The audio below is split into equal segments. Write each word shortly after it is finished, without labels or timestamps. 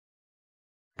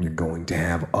You're going to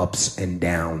have ups and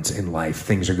downs in life.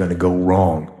 Things are going to go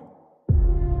wrong.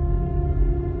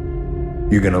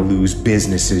 You're going to lose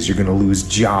businesses. You're going to lose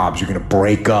jobs. You're going to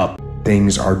break up.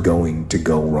 Things are going to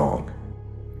go wrong.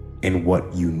 And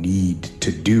what you need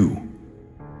to do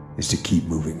is to keep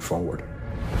moving forward.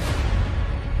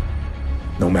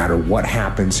 No matter what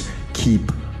happens,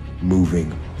 keep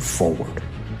moving forward.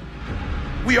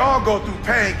 We all go through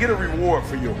pain. Get a reward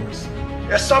for yours.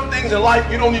 There's some things in life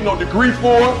you don't need no degree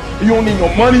for, you don't need no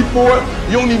money for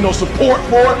it, you don't need no support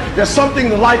for it. There's some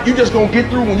things in life you just gonna get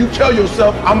through when you tell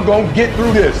yourself, I'm gonna get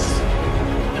through this.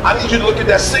 I need you to look at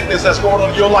that sickness that's going on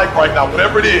in your life right now,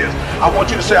 whatever it is. I want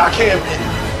you to say, I can beat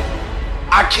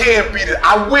it. I can beat it.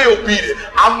 I will beat it.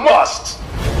 I must.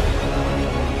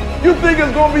 You think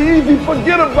it's gonna be easy?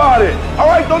 Forget about it. All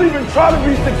right, don't even try to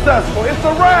be successful. It's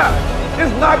a wrap.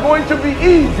 It's not going to be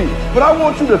easy, but I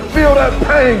want you to feel that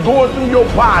pain going through your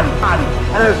body.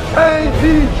 And as pain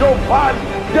leaves your body,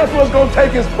 guess what's going to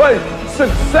take its place?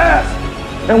 Success.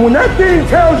 And when that thing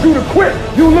tells you to quit,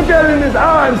 you look at it in his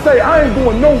eye and say, I ain't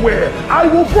going nowhere. I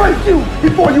will break you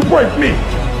before you break me.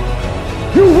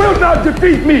 You will not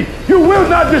defeat me. You will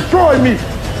not destroy me.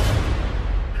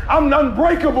 I'm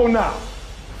unbreakable now.